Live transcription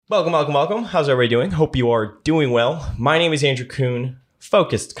Welcome, welcome, welcome. How's everybody doing? Hope you are doing well. My name is Andrew Kuhn,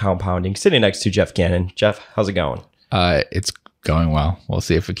 Focused Compounding, sitting next to Jeff Gannon. Jeff, how's it going? It's going well. We'll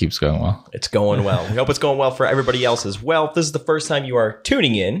see if it keeps going well. It's going well. We hope it's going well for everybody else as well. If this is the first time you are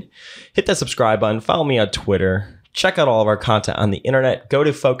tuning in, hit that subscribe button. Follow me on Twitter. Check out all of our content on the internet. Go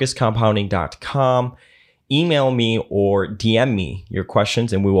to focusedcompounding.com. Email me or DM me your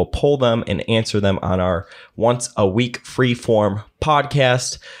questions, and we will pull them and answer them on our once-a-week free-form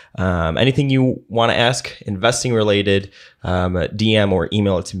podcast. Anything you want to ask, investing related, DM or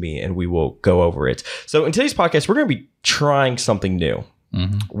email it to me, and we will go over it. So in today's podcast, we're going to be trying something new.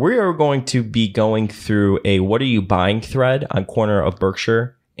 Mm-hmm. We are going to be going through a what are you buying thread on Corner of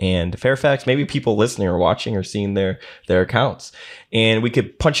Berkshire and Fairfax. Maybe people listening or watching or seeing their accounts. And we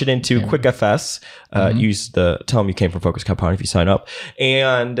could punch it into QuickFS. Tell them you came from Focused Compounding if you sign up.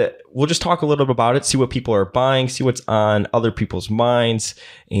 And we'll just talk a little bit about it, see what people are buying, see what's on other people's minds,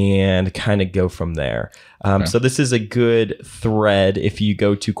 and kind of go from there. So this is a good thread. If you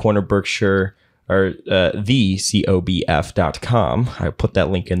go to Corner Berkshire or thecobf.com, I put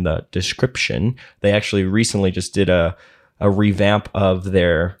that link in the description. They actually recently just did a revamp of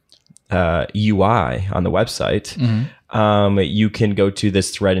their UI on the website. Mm-hmm. You can go to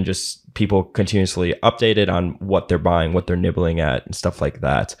this thread and just people continuously update it on what they're buying, what they're nibbling at, and stuff like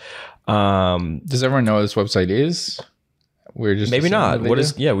that. Does everyone know what this website is? We're just maybe not. What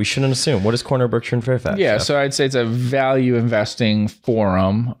is? Yeah, we shouldn't assume. What is Corner Berkshire and Fairfax? Yeah, so I'd say it's a value investing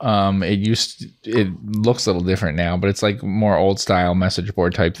forum. It looks a little different now, but it's like more old style message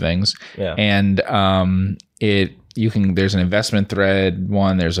board type things. Yeah, and there's an investment thread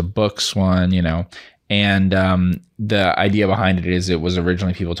one, there's a books one, and the idea behind it is it was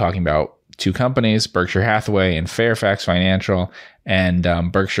originally people talking about two companies, Berkshire Hathaway and Fairfax Financial, and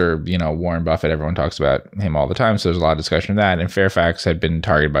Berkshire, Warren Buffett, everyone talks about him all the time, so there's a lot of discussion of that, and Fairfax had been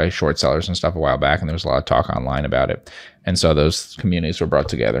targeted by short sellers and stuff a while back, and there was a lot of talk online about it, and so those communities were brought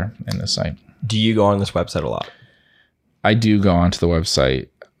together in this site. Do you go on this website a lot? I do go onto the website.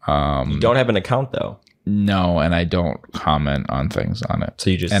 You don't have an account though? No, and I don't comment on things on it. So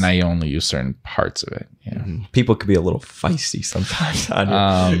you just, and I only use certain parts of it. Yeah. Mm-hmm. People could be a little feisty sometimes on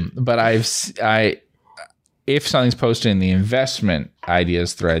it. But if something's posted in the investment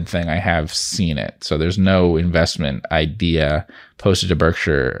ideas thread thing, I have seen it. So there's no investment idea posted to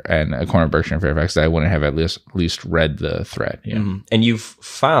Berkshire and a Corner of Berkshire and Fairfax that I wouldn't have at least read the thread. Yeah. Mm-hmm. And you've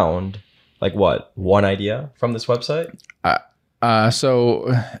found one idea from this website?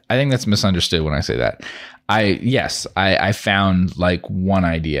 So I think that's misunderstood when I say that. I found like one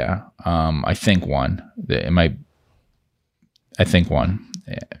idea. I think one. It might. I think one.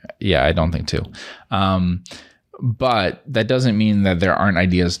 Yeah, I don't think two. But that doesn't mean that there aren't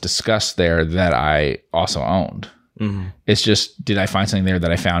ideas discussed there that I also owned. Mm-hmm. It's just, did I find something there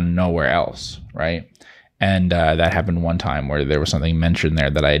that I found nowhere else, right? And that happened one time where there was something mentioned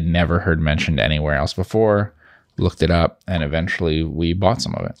there that I had never heard mentioned anywhere else before. Looked it up, and eventually we bought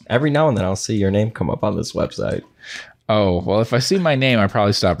some of it. Every now and then I'll see your name come up on this website. Oh, well, if I see my name, I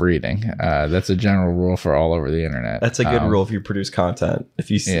probably stop reading. That's a general rule for all over the internet. That's a good rule if you produce content. If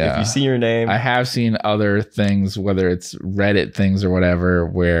you see your name. I have seen other things, whether it's Reddit things or whatever,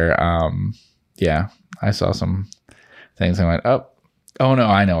 where, I saw some things. I went, oh no,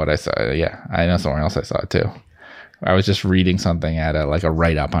 I know what I saw. Yeah, I know somewhere else I saw it too. I was just reading something at a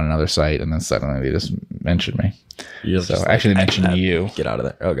write-up on another site, and then suddenly they just mentioned me. So actually they mentioned you. Get out of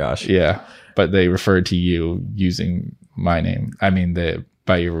there. Oh, gosh. Yeah, but they referred to you using my name. I mean,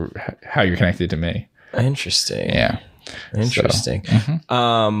 how you're connected to me. Interesting. Yeah. Interesting.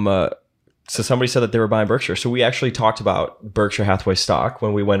 So, so somebody said that they were buying Berkshire. So we actually talked about Berkshire Hathaway stock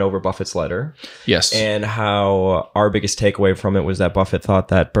when we went over Buffett's letter. Yes. And how our biggest takeaway from it was that Buffett thinks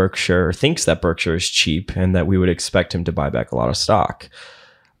that Berkshire is cheap and that we would expect him to buy back a lot of stock.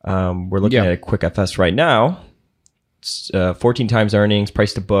 We're looking at a QuickFS right now. It's 14 times earnings,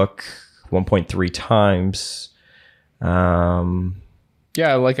 price to book, 1.3 times.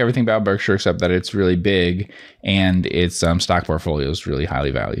 Yeah, I like everything about Berkshire except that it's really big and its stock portfolio is really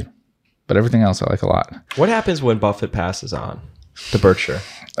highly valued. But everything else I like a lot. What happens when Buffett passes on to Berkshire?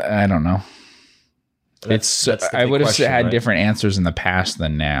 I don't know. I would have had different answers in the past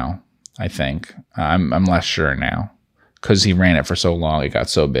than now, I think. I'm less sure now because he ran it for so long. It got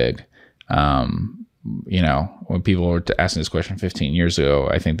so big. When people were asking this question 15 years ago,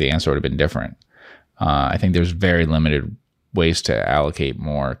 I think the answer would have been different. I think there's very limited ways to allocate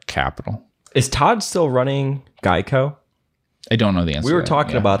more capital. Is Todd still running Geico? I don't know the answer. We were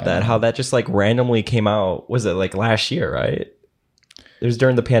talking about that, how that just randomly came out. Was it last year, right? It was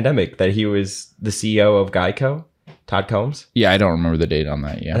during the pandemic that he was the CEO of Geico. Todd Combs. Yeah, I don't remember the date on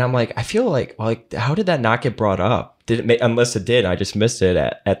that. And Yeah. I'm like, I feel like how did that not get brought up? Unless it did, I just missed it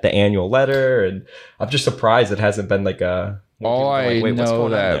at the annual letter, and I'm just surprised it hasn't been like a. All I know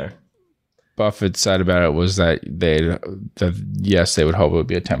that Buffett said about it was that yes, they would hope it would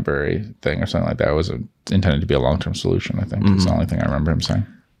be a temporary thing or something like that. It was intended to be a long-term solution, I think. That's the only thing I remember him saying.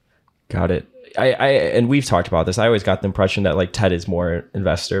 Got it. And we've talked about this. I always got the impression that like Ted is more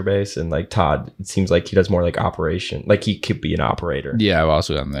investor based, and like Todd, it seems like he does more like operation. Like he could be an operator. Yeah, I've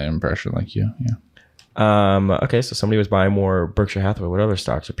also gotten that impression like you. Yeah. Okay, so somebody was buying more Berkshire Hathaway. What other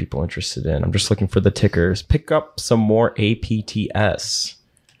stocks are people interested in? I'm just looking for the tickers. Pick up some more APTS.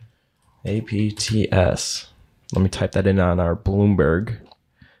 APTS. Let me type that in on our Bloomberg.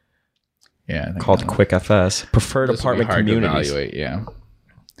 Yeah. I think Called QuickFS. Preferred apartment communities. To evaluate, yeah.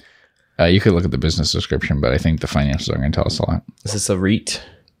 You could look at the business description, but I think the financials are going to tell us a lot. Is this a REIT?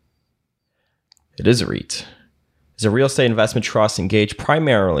 It is a REIT. It's a real estate investment trust engaged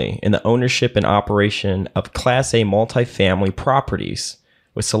primarily in the ownership and operation of Class A multifamily properties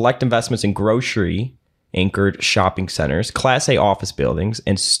with select investments in grocery-anchored shopping centers, Class A office buildings,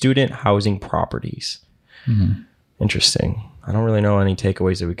 and student housing properties. Mm-hmm. Interesting. I don't really know any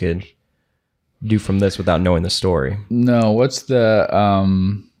takeaways that we could do from this without knowing the story. No, what's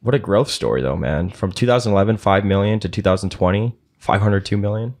the... What a growth story, though, man. From 2011, 5 million to 2020, 502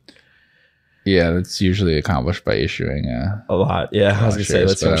 million. Yeah, that's usually accomplished by issuing a lot. Yeah, I was going to say,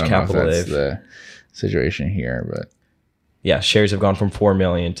 that's how much capital that's the situation here, but... Yeah, shares have gone from 4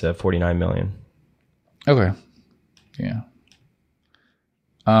 million to 49 million. Okay. Yeah.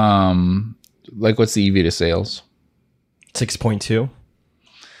 Like, what's the EV to sales? 6.2.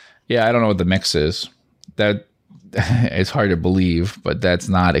 Yeah, I don't know what the mix is. That it's hard to believe, but that's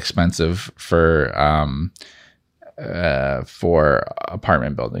not expensive for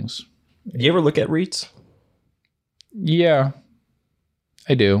apartment buildings. Do you ever look at REITs? Yeah,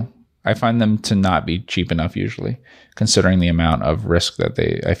 I do. I find them to not be cheap enough usually, considering the amount of risk that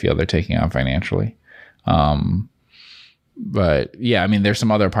I feel they're taking on financially. But yeah, I mean, there's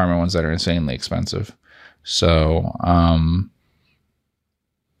some other apartment ones that are insanely expensive. So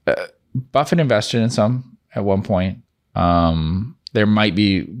Buffett invested in some at one point. There might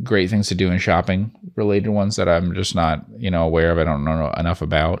be great things to do in shopping related ones that I'm just not, aware of. I don't know enough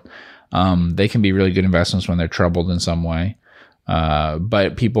about. They can be really good investments when they're troubled in some way.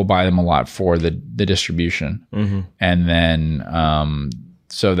 But people buy them a lot for the distribution. Mm-hmm. And then,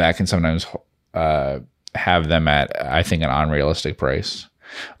 so that can sometimes, have them at, I think, an unrealistic price.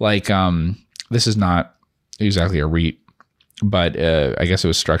 Like, this is not exactly a REIT, but, I guess it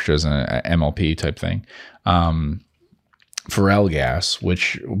was structured as an MLP type thing. Pharrell Gas,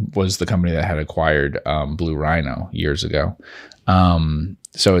 which was the company that had acquired Blue Rhino years ago.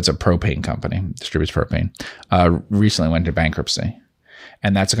 So it's a propane company, distributes propane. Recently went into bankruptcy.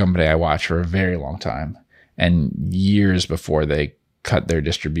 And that's a company I watched for a very long time. And years before they cut their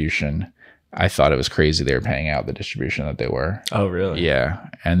distribution, I thought it was crazy they were paying out the distribution that they were. Oh, really? Yeah.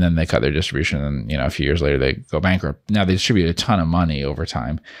 And then they cut their distribution, and a few years later they go bankrupt. Now they distribute a ton of money over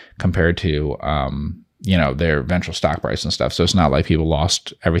time compared to their eventual stock price and stuff. So it's not like people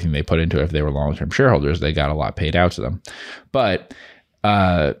lost everything they put into it. If they were long-term shareholders, they got a lot paid out to them. But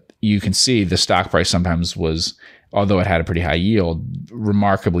you can see the stock price sometimes was, although it had a pretty high yield,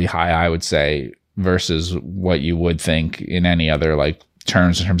 remarkably high, I would say, versus what you would think in any other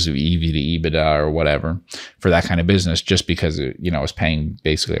terms in terms of EV to EBITDA or whatever for that kind of business, just because it, was paying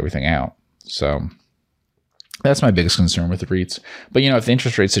basically everything out. So that's my biggest concern with the REITs. But, if the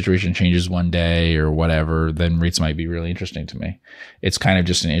interest rate situation changes one day or whatever, then REITs might be really interesting to me. It's kind of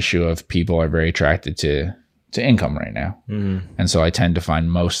just an issue of people are very attracted to income right now. Mm-hmm. And so I tend to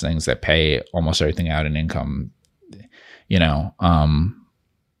find most things that pay almost everything out in income,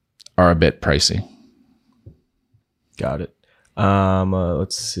 are a bit pricey. Got it.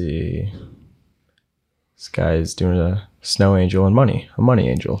 Let's see. This guy is doing a snow angel and a money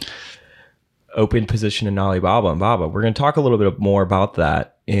angel. Open position in Alibaba and Baba. We're going to talk a little bit more about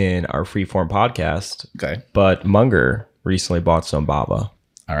that in our Freeform podcast. Okay. But Munger recently bought some Baba.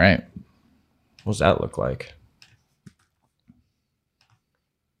 All right. What does that look like?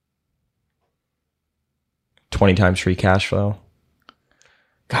 $20 times free cash flow.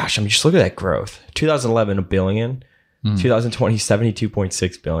 Gosh, I mean, just look at that growth. 2011, $1 billion. 2020,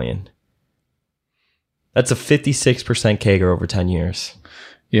 72.6 billion. That's a 56% CAGR over 10 years.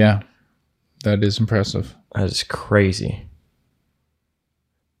 Yeah, that is impressive. That is crazy.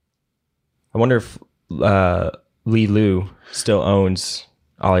 I wonder if Li Lu still owns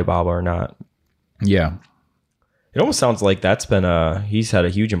Alibaba or not. Yeah. It almost sounds like that's been he's had a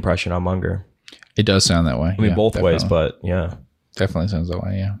huge impression on Munger. It does sound that way. I mean, both ways, but yeah. Definitely sounds that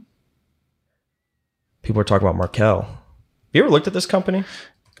way, yeah. People are talking about Markel. Have you ever looked at this company?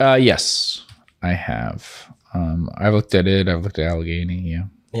 Yes, I have. I've looked at it. I've looked at Allegheny, yeah.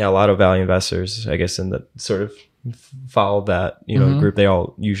 Yeah, a lot of value investors, I guess, in the sort of follow that, group. They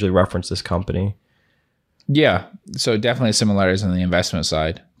all usually reference this company. Yeah, so definitely similarities on the investment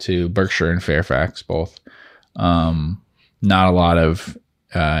side to Berkshire and Fairfax, both. Not a lot of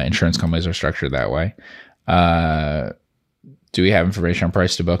insurance companies are structured that way. Do we have information on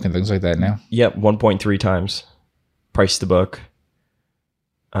price to book and things like that now? Yep, 1.3 times price to book.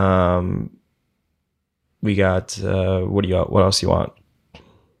 We got what do you got? What else you want?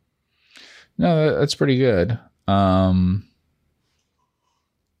 No, that's pretty good.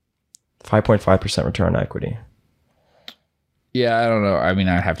 5.5% return on equity. Yeah, I don't know. I mean,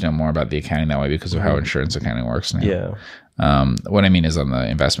 I'd have to know more about the accounting that way because of how insurance accounting works now. Yeah. What I mean is on the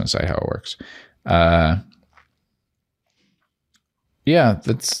investment side, how it works. Yeah,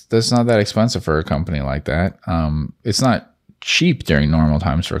 that's not that expensive for a company like that. It's not cheap during normal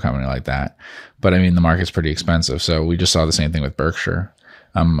times for a company like that, but I mean, the market's pretty expensive. So we just saw the same thing with Berkshire.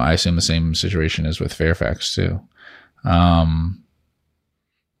 I assume the same situation is with Fairfax too.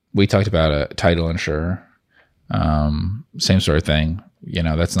 We talked about a title insurer, same sort of thing.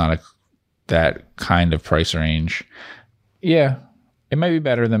 That's not that kind of price range. Yeah, it might be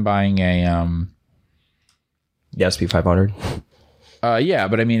better than buying a the SP 500. Yeah,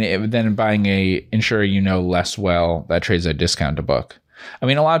 but I mean, then buying a insurer less well that trades at a discount to book. I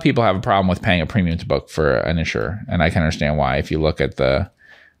mean, a lot of people have a problem with paying a premium to book for an insurer, and I can understand why. If you look at the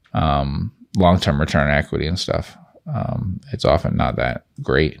long-term return on equity and stuff, it's often not that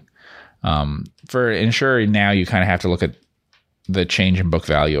great. For an insurer now, you kind of have to look at the change in book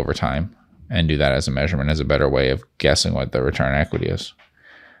value over time and do that as a measurement, as a better way of guessing what the return on equity is.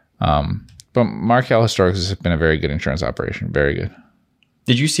 But Markel historically has been a very good insurance operation. Very good.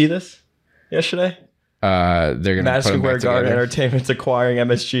 Did you see this yesterday? They're going to Madison Square Garden Entertainment's acquiring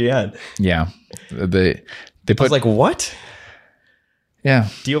MSGN. Yeah. They I was like, what? Yeah.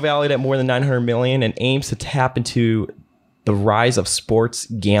 Deal valued at more than $900 million and aims to tap into the rise of sports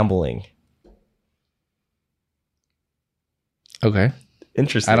gambling. Okay.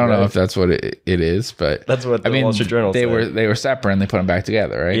 Interesting. I don't know right? if that's what it is, but that's what the Wall Street Journal said. They were separate and they put them back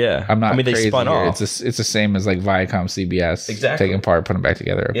together, right? Yeah. I'm not. They crazy spun here. off. It's the same as like Viacom, CBS, exactly. taking apart, putting them back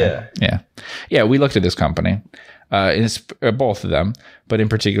together. Okay. Yeah. Yeah. We looked at this company, it's both of them, but in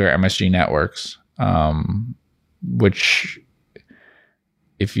particular MSG Networks, which,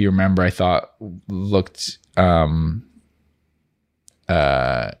 if you remember, I thought looked.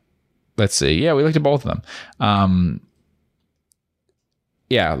 Let's see. Yeah, we looked at both of them.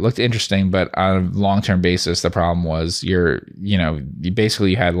 Yeah, it looked interesting, but on a long-term basis, the problem was you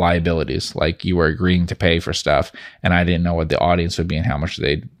basically had liabilities, like you were agreeing to pay for stuff, and I didn't know what the audience would be and how much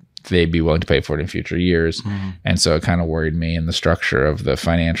they'd be willing to pay for it in future years. Mm-hmm. And so it kind of worried me, and the structure of the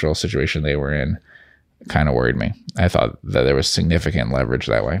financial situation they were in kind of worried me. I thought that there was significant leverage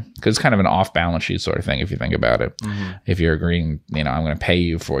that way, because it's kind of an off-balance sheet sort of thing if you think about it. Mm-hmm. If you're agreeing, I'm going to pay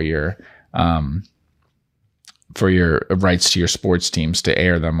you for your rights to your sports teams to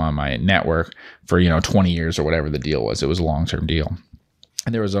air them on my network for 20 years or whatever the deal was. It was a long-term deal,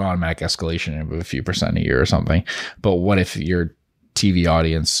 and there was an automatic escalation of a few percent a year or something. But what if your TV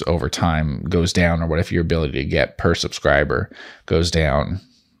audience over time goes down, or what if your ability to get per subscriber goes down?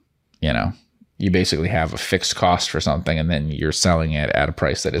 You basically have a fixed cost for something, and then you're selling it at a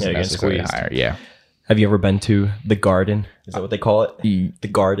price that isn't necessarily higher. Yeah. Have you ever been to the Garden? Is that what they call it? The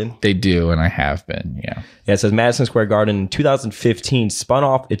Garden? They do, and I have been, yeah. Yeah, it says Madison Square Garden in 2015 spun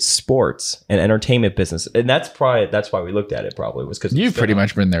off its sports and entertainment business. And that's why we looked at it, probably, was because you've pretty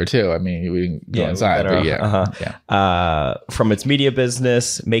much been there too. I mean, we didn't go inside, but yeah. From its media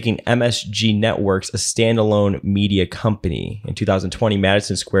business, making MSG Networks a standalone media company. In 2020,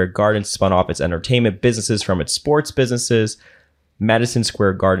 Madison Square Garden spun off its entertainment businesses from its sports businesses. Madison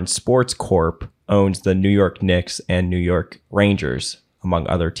Square Garden Sports Corp owns the New York Knicks and New York Rangers, among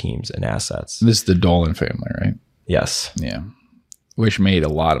other teams and assets. This is the Dolan family, right? Yes. Yeah. Which made a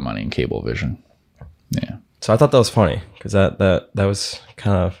lot of money in Cablevision. Yeah. So I thought that was funny, because that was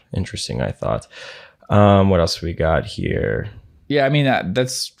kind of interesting, I thought. What else we got here? Yeah, I mean,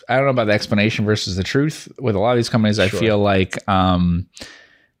 that's, I don't know about the explanation versus the truth. With a lot of these companies, I feel like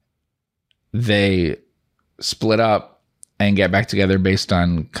they split up and get back together based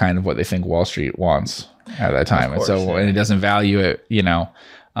on kind of what they think Wall Street wants at that time. And it doesn't value it,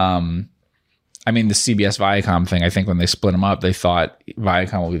 I mean, the CBS Viacom thing, I think when they split them up, they thought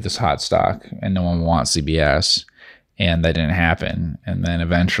Viacom will be this hot stock and no one wants CBS.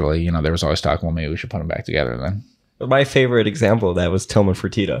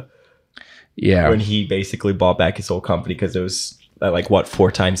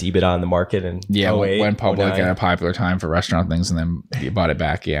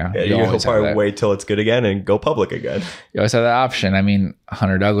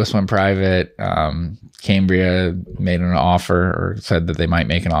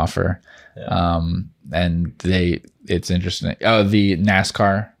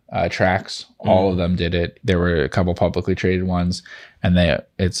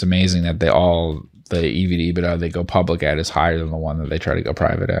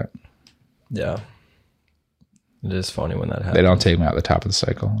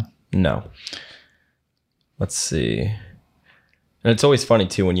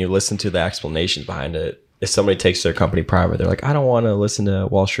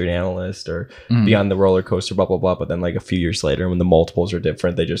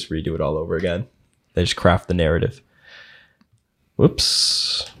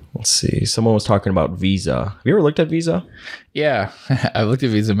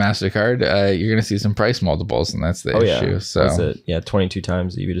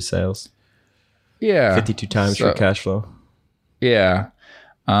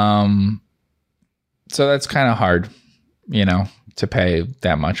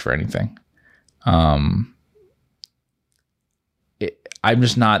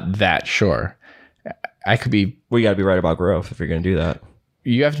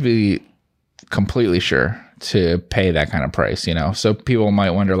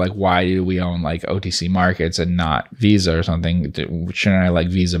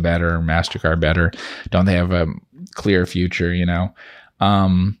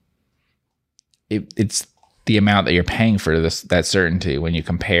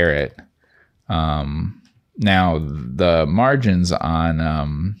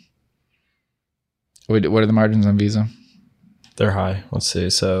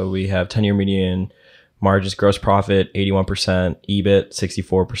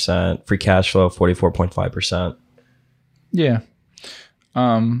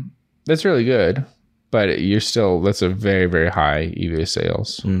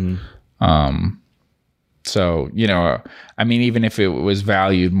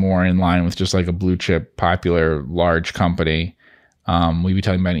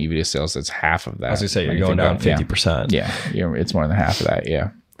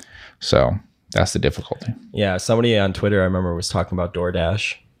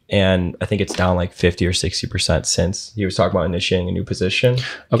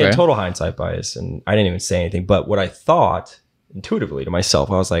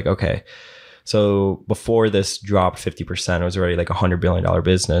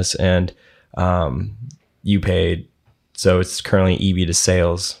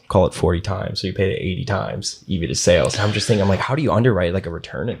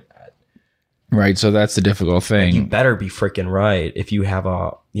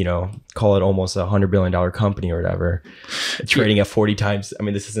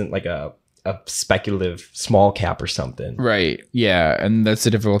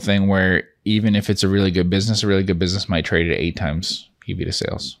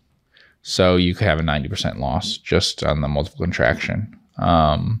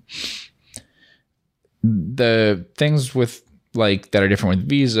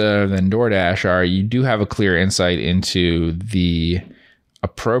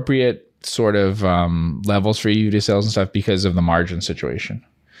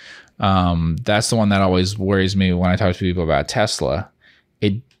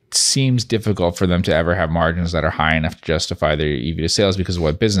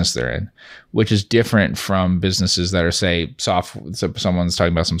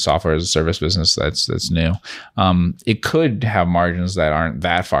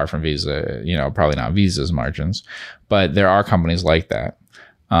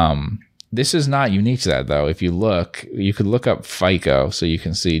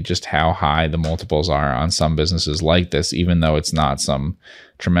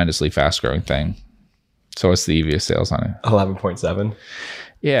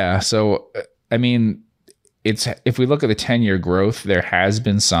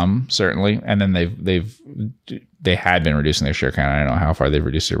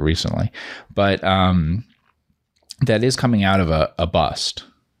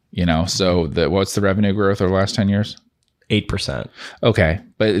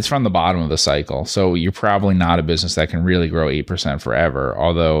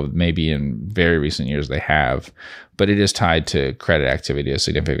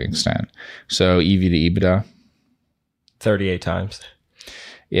 38 times.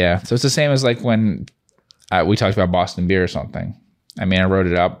 Yeah. So it's the same as like when we talked about Boston Beer or something. I mean, I wrote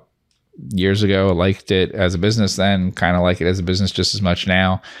it up years ago, liked it as a business then, kind of like it as a business just as much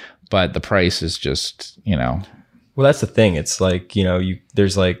now. But the price is just, Well, that's the thing. It's like,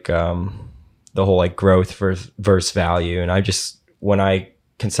 there's like the whole like growth versus value. And when I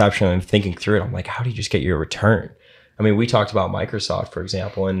conceptually am thinking through it, I'm like, how do you just get your return? I mean, we talked about Microsoft, for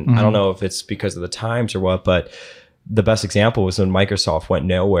example, and I don't know if it's because of the times or what, but the best example was when Microsoft went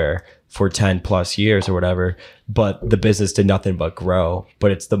nowhere for 10 plus years or whatever, but the business did nothing but grow. But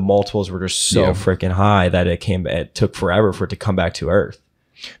it's the multiples were just so freaking high that it took forever for it to come back to earth.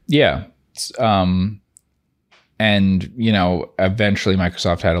 Yeah. And, eventually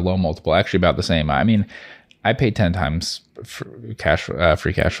Microsoft had a low multiple, actually about the same. I mean, I paid 10 times for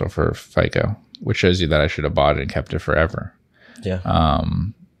free cash flow for FICO, which shows you that I should have bought it and kept it forever. Yeah.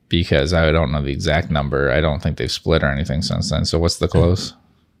 Because I don't know the exact number. I don't think they've split or anything since then. So what's the close?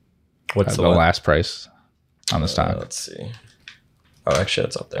 What's the last price on the stock? Let's see. Oh, actually,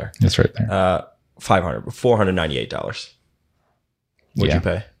 it's up there. It's right there. $498. What'd you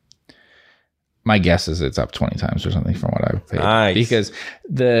pay? My guess is it's up 20 times or something from what I've paid. Nice. Because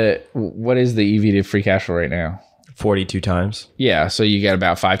what is the EV to free cash flow right now? 42 times. Yeah, so you get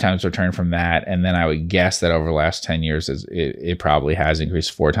about 5 times return from that, and then I would guess that over the last 10 years, it probably has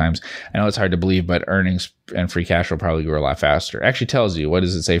increased 4 times. I know it's hard to believe, but earnings and free cash flow probably grew a lot faster. It actually tells you, what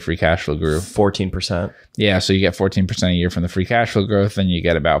does it say free cash flow grew? 14%. Yeah, so you get 14% a year from the free cash flow growth, and you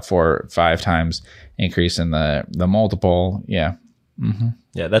get about 4 or 5 times increase in the multiple. Yeah. Mm-hmm.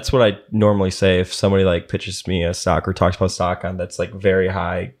 Yeah, that's what I normally say if somebody like pitches me a stock or talks about stock on that's like very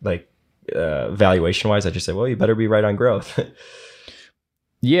high, like valuation wise. I just say, well, you better be right on growth.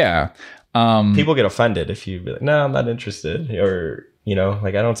 Yeah. People get offended if you be like, no, I'm not interested, or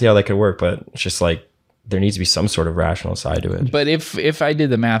like I don't see how that could work. But it's just like there needs to be some sort of rational side to it. But if I did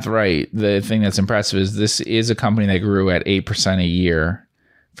the math right, the thing that's impressive is this is a company that grew at 8% a year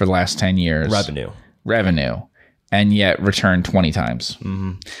for the last 10 years. Revenue. And yet returned 20 times.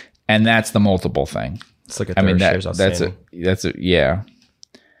 Mm-hmm. And that's the multiple thing. Let's look at their shares outstanding. Yeah.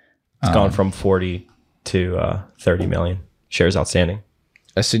 It's gone from 40 to 30 million shares outstanding.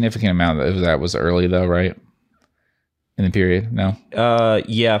 A significant amount of that was early though, right? In the period? No?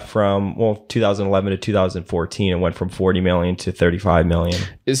 Yeah, from 2011 to 2014, it went from 40 million to 35 million.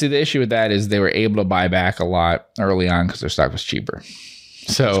 See, the issue with that is they were able to buy back a lot early on because their stock was cheaper.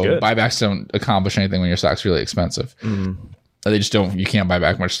 So buybacks don't accomplish anything when your stock's really expensive. Mm-hmm. They just don't. You can't buy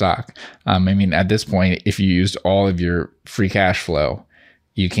back much stock. I mean, at this point, if you used all of your free cash flow,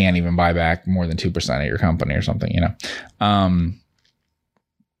 you can't even buy back more than 2% of your company or something.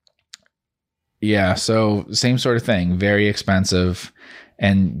 Yeah. So same sort of thing. Very expensive,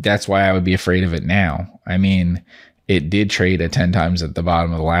 and that's why I would be afraid of it now. I mean, it did trade at 10 times at the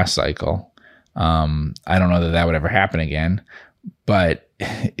bottom of the last cycle. I don't know that would ever happen again. But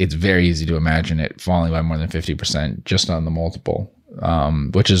it's very easy to imagine it falling by more than 50% just on the multiple,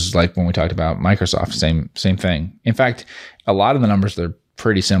 which is like when we talked about Microsoft, same thing. In fact, a lot of the numbers, they're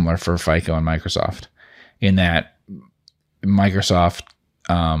pretty similar for FICO and Microsoft in that Microsoft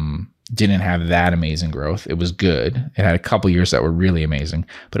didn't have that amazing growth. It was good. It had a couple years that were really amazing,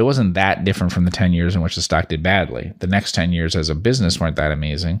 but it wasn't that different from the 10 years in which the stock did badly. The next 10 years as a business weren't that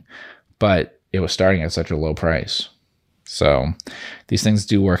amazing, but it was starting at such a low price. So these things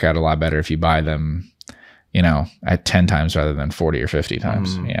do work out a lot better if you buy them, at 10 times rather than 40 or 50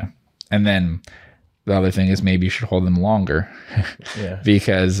 times. Yeah. And then the other thing is maybe you should hold them longer. Yeah.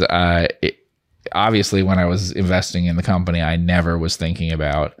 Because obviously when I was investing in the company, I never was thinking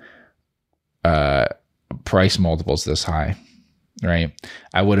about price multiples this high, right?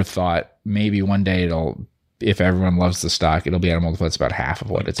 I would have thought maybe one day if everyone loves the stock, it'll be at a multiple that's about half of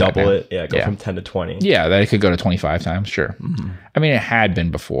what it's double it. Yeah, go from 10 to 20. Yeah, that it could go to 25 times, sure. Mm-hmm. I mean, it had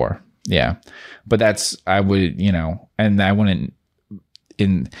been before. Yeah. But I wouldn't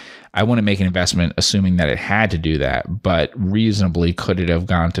make an investment assuming that it had to do that, but reasonably could it have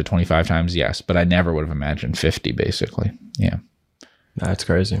gone to 25 times? Yes, but I never would have imagined 50 basically. Yeah. That's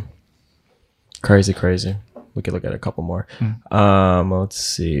crazy. Crazy. We could look at a couple more. Let's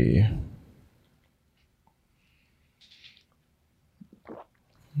see.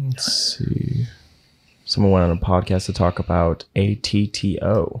 Someone went on a podcast to talk about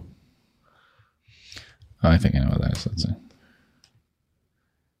ATTO. Oh, I think I know what that is. Let's see.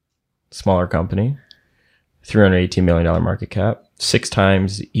 Smaller company, $318 million market cap, 6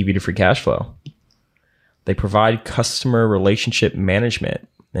 times EV to free cash flow. They provide customer relationship management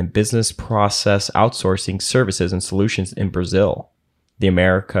and business process outsourcing services and solutions in Brazil, the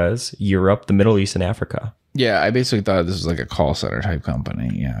Americas, Europe, the Middle East, and Africa. Yeah, I basically thought this was like a call center type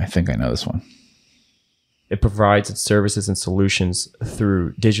company. Yeah, I think I know this one. It provides its services and solutions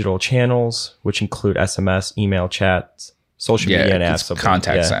through digital channels, which include SMS, email, chats, social media, and apps. It's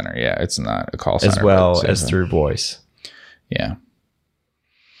contact center. Yeah, it's not a call center. As well as through voice. Yeah.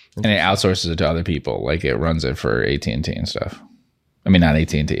 And it outsources it to other people. Like it runs it for AT&T and stuff. I mean, not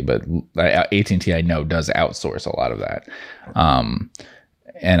AT&T, but AT&T I know does outsource a lot of that.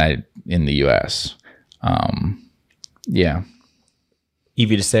 And in the US. Yeah. EV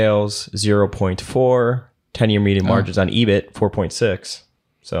to sales, 0.4. 10-year median margins on EBIT, 4.6.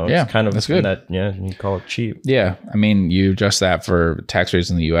 So it's kind of that's good. You can call it cheap. Yeah. I mean, you adjust that for tax rates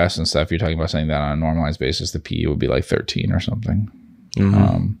in the US and stuff. You're talking about saying that on a normalized basis, the PE would be like 13 or something.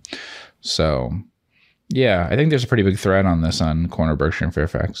 So, yeah, I think there's a pretty big threat on this on Corner, Berkshire, and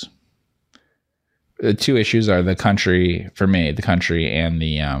Fairfax. The two issues are the country and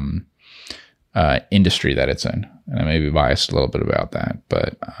the industry that it's in. And I may be biased a little bit about that,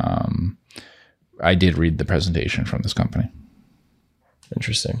 but I did read the presentation from this company.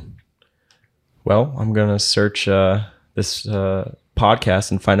 Interesting. Well, I'm going to search this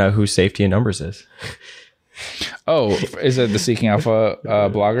podcast and find out who Safety and Numbers is. Oh, is it the Seeking Alpha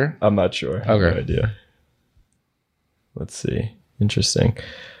blogger? I'm not sure. I have no idea. Let's see. Interesting.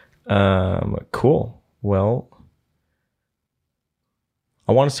 Cool. Well,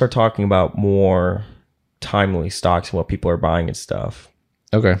 I want to start talking about more timely stocks and what people are buying and stuff.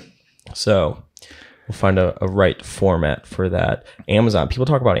 Okay. So we'll find a right format for that. Amazon. People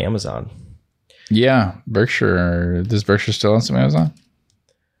talk about Amazon. Yeah. Berkshire. Does Berkshire still own some Amazon?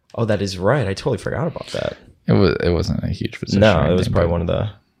 Oh, that is right. I totally forgot about that. It wasn't a huge position. No, it was probably one of the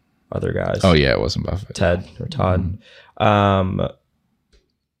other guys. Oh, yeah. It wasn't Buffett. Ted or Todd.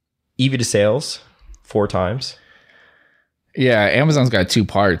 EV to sales, 4 times. Yeah, Amazon's got 2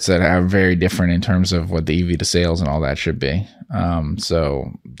 parts that are very different in terms of what the EV to sales and all that should be.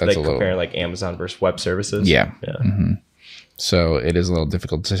 So that's a little comparing like Amazon versus web services. Yeah. Mm-hmm. So it is a little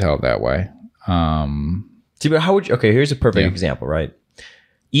difficult to tell that way. But how would you? Okay, here's a perfect example, right?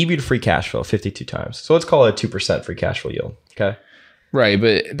 EV to free cash flow, 52 times. So let's call it a 2% free cash flow yield. Okay, right,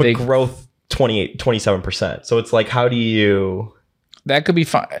 but growth 27%. So it's like, how do you? That could be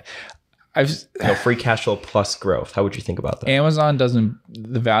fine. Free cash flow plus growth. How would you think about that? Amazon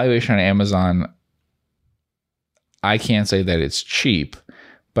the valuation on Amazon, I can't say that it's cheap,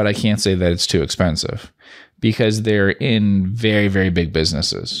 but I can't say that it's too expensive because they're in very, very big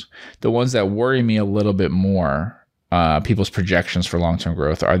businesses. The ones that worry me a little bit more, people's projections for long-term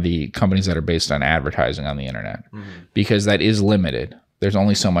growth, are the companies that are based on advertising on the internet, because that is limited. There's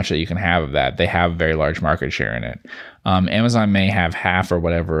only so much that you can have of that. They have very large market share in it. Amazon may have half or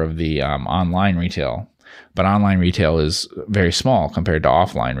whatever of the online retail, but online retail is very small compared to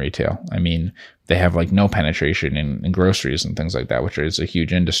offline retail. I mean, they have like no penetration in groceries and things like that, which is a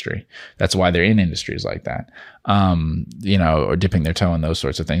huge industry. That's why they're in industries like that, or dipping their toe in those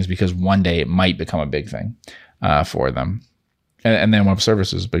sorts of things, because one day it might become a big thing for them. And then web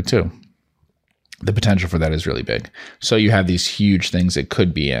services is big too. The potential for that is really big. So you have these huge things it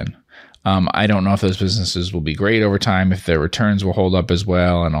could be in. I don't know if those businesses will be great over time, if their returns will hold up as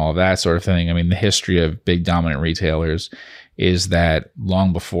well and all of that sort of thing. I mean, the history of big dominant retailers is that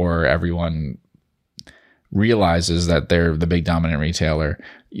long before everyone realizes that they're the big dominant retailer,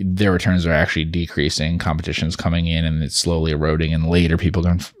 their returns are actually decreasing, competition's coming in and it's slowly eroding, and later people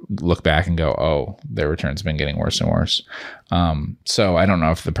can look back and go, oh, their returns have been getting worse and worse. So I don't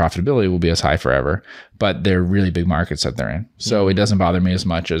know if the profitability will be as high forever, but they're really big markets that they're in. So it doesn't bother me as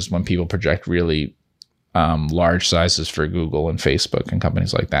much as when people project really large sizes for Google and Facebook and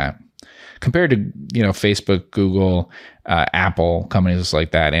companies like that. Compared to, Facebook, Google, Apple, companies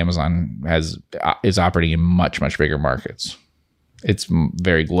like that, Amazon is operating in much, much bigger markets. It's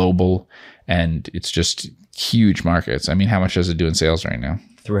very global, and it's just huge markets. I mean, how much does it do in sales right now?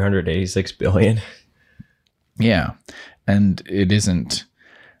 $386 billion. Yeah. And it isn't,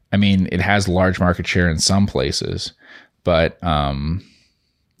 I mean, it has large market share in some places, but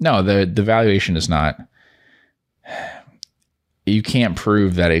no, the valuation is not, you can't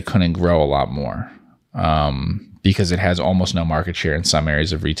prove that it couldn't grow a lot more because it has almost no market share in some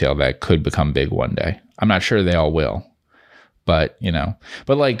areas of retail that could become big one day. I'm not sure they all will. But,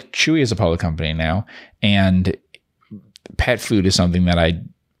 but like Chewy is a public company now, and pet food is something that I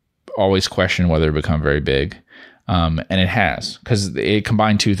always question whether it become very big. And it has, because it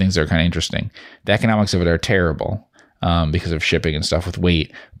combined 2 things that are kind of interesting. The economics of it are terrible because of shipping and stuff with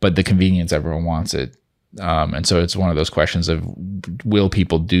weight, but the convenience, everyone wants it. And so it's one of those questions of, will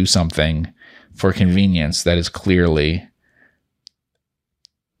people do something for convenience that is clearly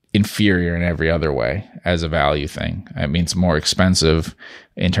inferior in every other way as a value thing. I mean, it's more expensive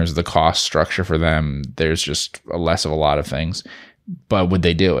in terms of the cost structure for them. There's just less of a lot of things, but would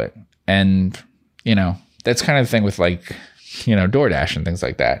they do it? And, that's kind of the thing with like, DoorDash and things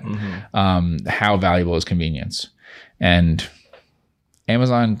like that. How valuable is convenience? And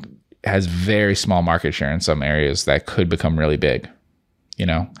Amazon has very small market share in some areas that could become really big.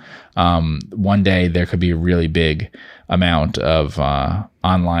 One day there could be a really big amount of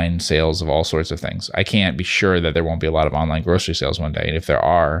online sales of all sorts of things. I can't be sure that there won't be a lot of online grocery sales one day. And if there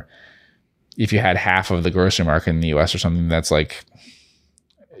are, if you had half of the grocery market in the US or something, that's like,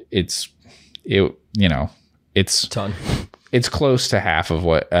 it's a ton. It's close to half of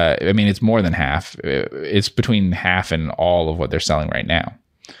what, it's more than half. It's between half and all of what they're selling right now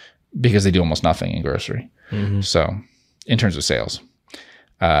because they do almost nothing in grocery. So in terms of sales,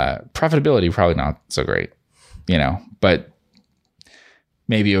 profitability, probably not so great, but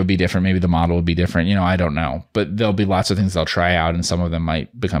maybe it would be different. Maybe the model would be different. I don't know, but there'll be lots of things they'll try out and some of them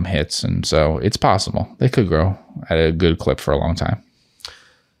might become hits. And so it's possible they could grow at a good clip for a long time.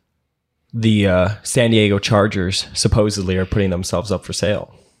 The San Diego Chargers supposedly are putting themselves up for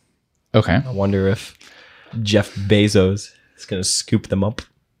sale. Okay. I wonder if Jeff Bezos is going to scoop them up.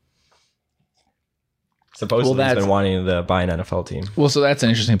 Supposedly he's been wanting to buy an NFL team. Well, so that's an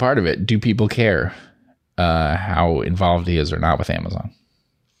interesting part of it. Do people care how involved he is or not with Amazon?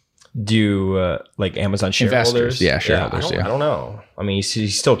 Do like Amazon shareholders? Investors, yeah, shareholders, I don't know. I mean,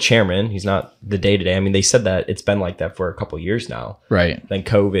 he's still chairman. He's not the day-to-day. I mean, they said that it's been like that for a couple of years now. Right. Then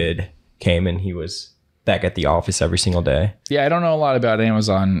COVID came and he was back at the office every single day. Yeah, I don't know a lot about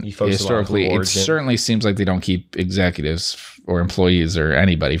Amazon historically. It certainly seems like they don't keep executives or employees or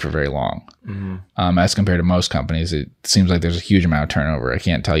anybody for very long. As compared to most companies, it seems like there's a huge amount of turnover. I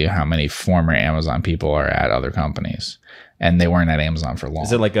can't tell you how many former Amazon people are at other companies, and they weren't at Amazon for long.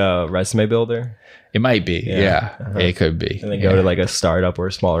 Is it like a resume builder? It might be. Yeah. It could be. And then go to like a startup or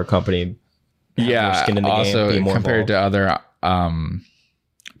a smaller company. Yeah. Skin in the also, game, compared to other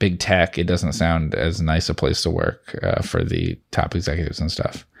big tech, it doesn't sound as nice a place to work for the top executives and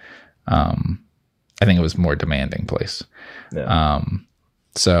stuff. I think it was a more demanding place. Yeah.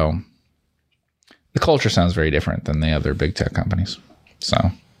 So the culture sounds very different than the other big tech companies. So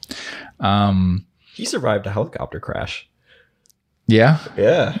he survived a helicopter crash. Yeah.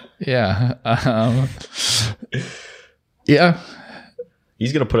 Yeah. Yeah. Yeah.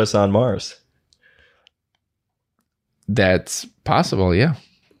 He's going to put us on Mars. That's possible. Yeah.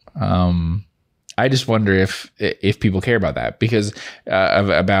 I just wonder if people care about that because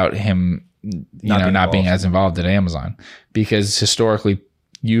about him, not being as involved at Amazon, because historically,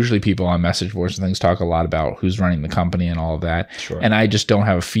 usually people on message boards and things talk a lot about who's running the company and all of that. Sure. And I just don't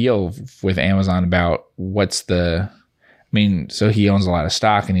have a feel with Amazon about so he owns a lot of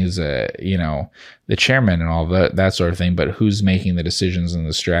stock and he's the chairman and all that sort of thing, but who's making the decisions and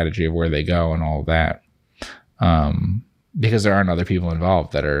the strategy of where they go and all of that? Because there aren't other people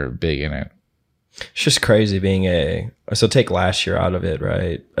involved that are big in it. It's just crazy being so take last year out of it,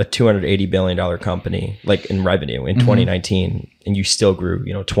 right? A $280 billion company, like in revenue in 2019, and you still grew,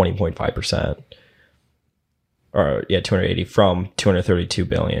 20.5%. Or 280 from 232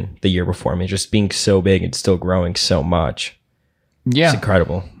 billion the year before. I mean, just being so big and still growing so much. Yeah. It's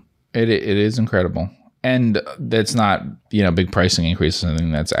incredible. It is incredible. And that's not, big pricing increases,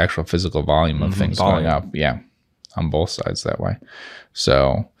 anything. That's actual physical volume of things going up. Yeah. On both sides that way.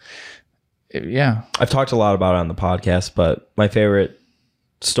 So, yeah. I've talked a lot about it on the podcast, but my favorite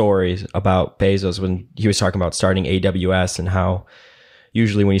stories about Bezos when he was talking about starting AWS and how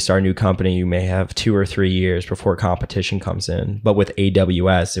usually when you start a new company, you may have 2 or 3 years before competition comes in. But with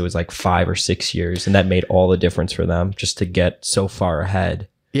AWS, it was like 5 or 6 years. And that made all the difference for them just to get so far ahead.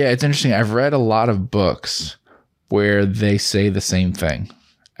 Yeah, it's interesting. I've read a lot of books where they say the same thing.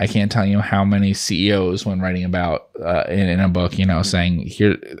 I can't tell you how many CEOs, when writing about in a book, saying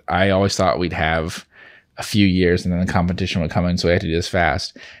here, I always thought we'd have a few years and then the competition would come in, so we had to do this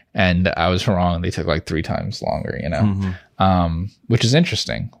fast. And I was wrong. They took like 3 times longer, which is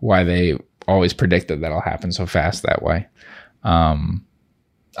interesting why they always predicted that'll happen so fast that way.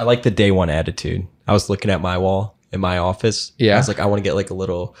 I like the day one attitude. I was looking at my wall in my office. Yeah. I was like, I want to get like a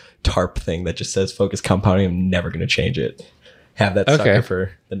little tarp thing that just says focus compounding. I'm never going to change it. Have that sucker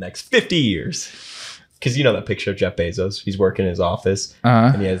for the next 50 years. Because that picture of Jeff Bezos. He's working in his office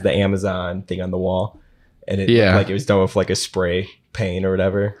and he has the Amazon thing on the wall. And it looked like it was done with like a spray paint or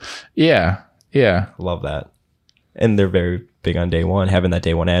whatever. Yeah. Yeah. Love that. And they're very big on day one, having that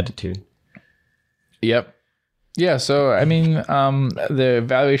day one attitude. Yep. Yeah. So, the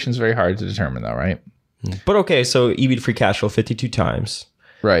valuation is very hard to determine though, right? But okay, so EV to free cash flow 52 times.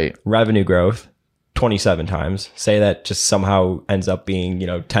 Right. Revenue growth, 27 times. Say that just somehow ends up being,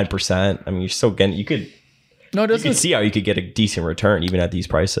 10%. I mean, you're still getting, you could see how you could get a decent return even at these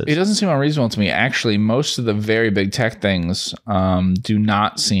prices. It doesn't seem unreasonable to me. Actually, most of the very big tech things do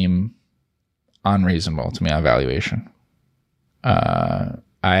not seem unreasonable to me on valuation. I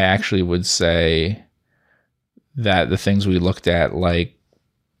actually would say that the things we looked at, like,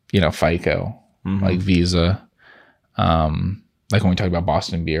 FICO, like Visa, like when we talk about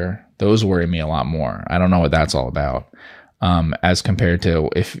Boston Beer, those worry me a lot more. I don't know what that's all about. As compared to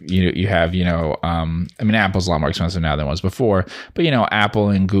if you have, Apple's a lot more expensive now than it was before, but, Apple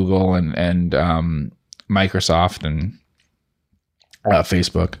and Google and Microsoft and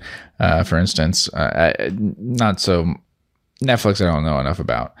Facebook, for instance, not so Netflix, I don't know enough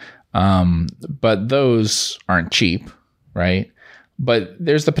about. But those aren't cheap, right? But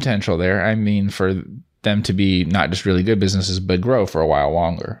there's the potential there. I mean, for them to be not just really good businesses, but grow for a while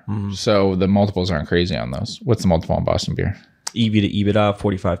longer. So the multiples aren't crazy on those. What's the multiple on Boston Beer? EV to EBITDA,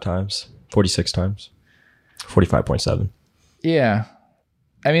 45 times, 46 times, 45.7. Yeah.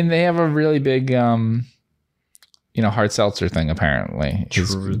 I mean, they have a really big, hard seltzer thing, apparently.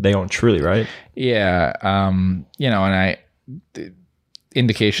 They own Truly, right? Yeah. The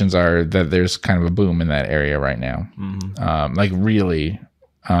indications are that there's kind of a boom in that area right now. Like really,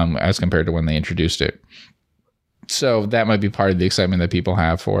 as compared to when they introduced it. So that might be part of the excitement that people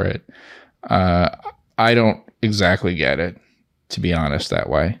have for it. I don't exactly get it, to be honest, that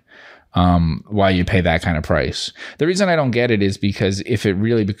way. Why you pay that kind of price. The reason I don't get it is because if it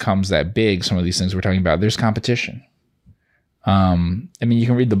really becomes that big, some of these things we're talking about, there's competition. You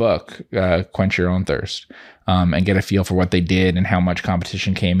can read the book, Quench Your Own Thirst, and get a feel for what they did and how much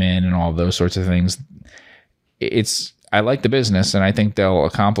competition came in and all of those sorts of things. I like the business, and I think they'll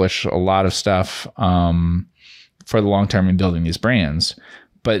accomplish a lot of stuff for the long term in building these brands.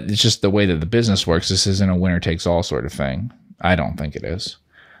 But it's just the way that the business works. This isn't a winner takes all sort of thing. I don't think it is.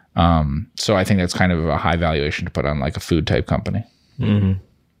 So I think that's kind of a high valuation to put on like a food type company.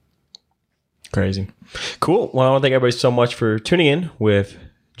 Crazy. Cool. Well, I want to thank everybody so much for tuning in with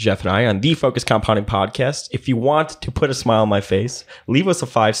Jeff and I on the Focus Compounding Podcast. If you want to put a smile on my face, leave us a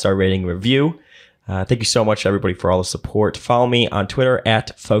 5-star rating review. Thank you so much, everybody, for all the support. Follow me on Twitter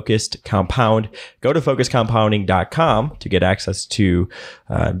at Focused Compound. Go to focuscompounding.com to get access to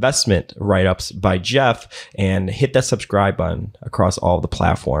investment write-ups by Jeff, and hit that subscribe button across all the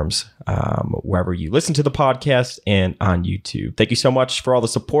platforms, wherever you listen to the podcast and on YouTube. Thank you so much for all the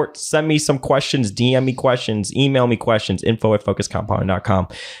support. Send me some questions, DM me questions, email me questions, info@focuscompounding.com,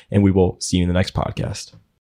 and we will see you in the next podcast.